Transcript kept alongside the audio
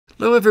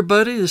Hello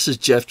everybody, this is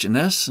Jeff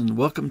Janess, and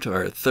welcome to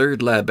our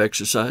third lab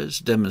exercise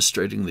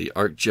demonstrating the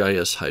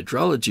ArcGIS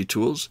hydrology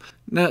tools.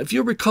 Now, if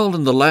you'll recall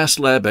in the last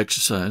lab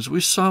exercise,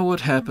 we saw what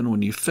happened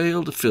when you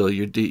fail to fill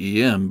your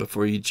DEM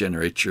before you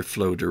generate your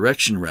flow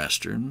direction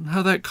raster, and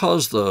how that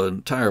caused the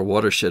entire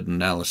watershed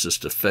analysis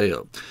to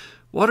fail.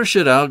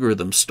 Watershed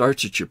Algorithm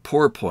starts at your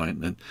pour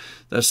point, and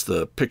that's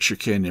the picture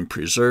canyon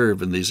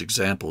preserve in these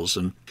examples,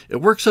 and it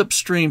works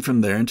upstream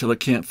from there until it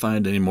can't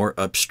find any more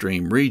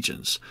upstream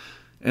regions.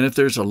 And if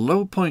there's a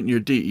low point in your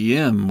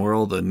DEM where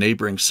all the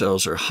neighboring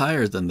cells are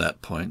higher than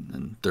that point,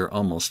 and there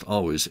almost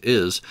always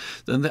is,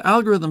 then the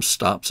algorithm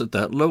stops at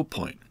that low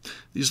point.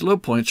 These low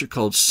points are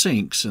called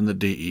sinks in the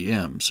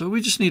DEM, so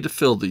we just need to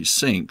fill these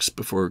sinks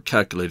before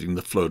calculating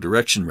the flow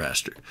direction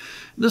raster.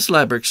 This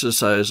lab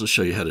exercise will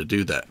show you how to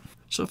do that.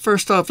 So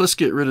first off, let's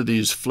get rid of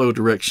these flow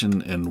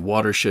direction and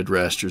watershed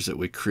rasters that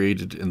we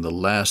created in the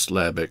last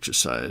lab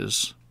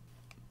exercise.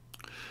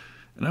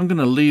 And I'm going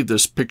to leave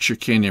this picture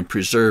canyon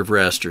preserve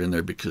raster in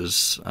there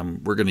because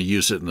we're going to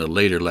use it in a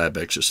later lab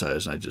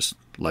exercise, and I just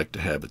like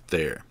to have it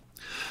there.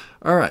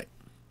 All right.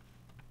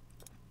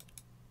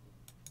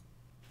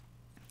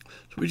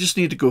 So we just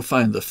need to go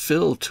find the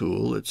fill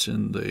tool. It's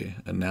in the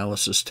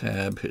analysis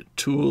tab. Hit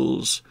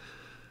tools.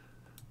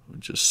 We'll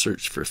just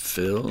search for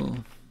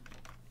fill.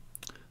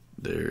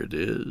 There it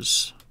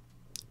is.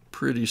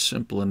 Pretty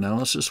simple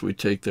analysis. We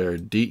take our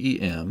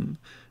DEM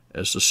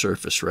as the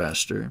surface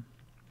raster.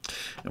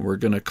 And we're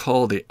going to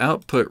call the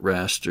output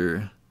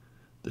raster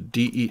the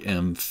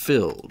DEM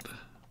filled.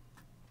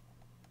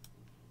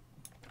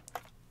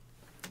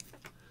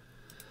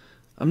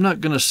 I'm not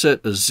going to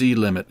set a Z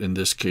limit in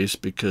this case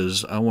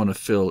because I want to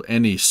fill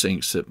any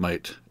sinks that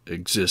might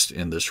exist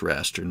in this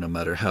raster, no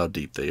matter how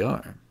deep they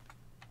are.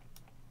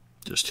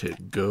 Just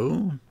hit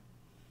go.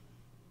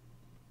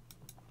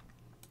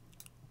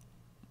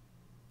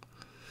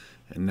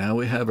 And now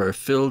we have our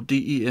filled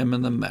DEM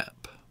in the map.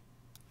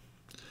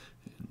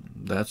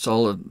 That's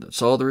all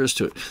there is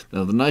to it.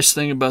 Now, the nice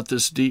thing about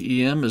this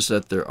DEM is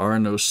that there are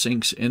no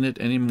sinks in it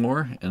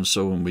anymore, and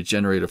so when we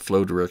generate a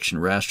flow direction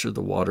raster,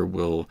 the water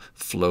will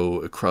flow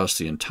across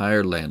the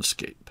entire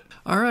landscape.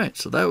 All right,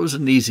 so that was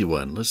an easy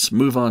one. Let's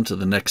move on to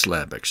the next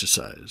lab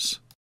exercise.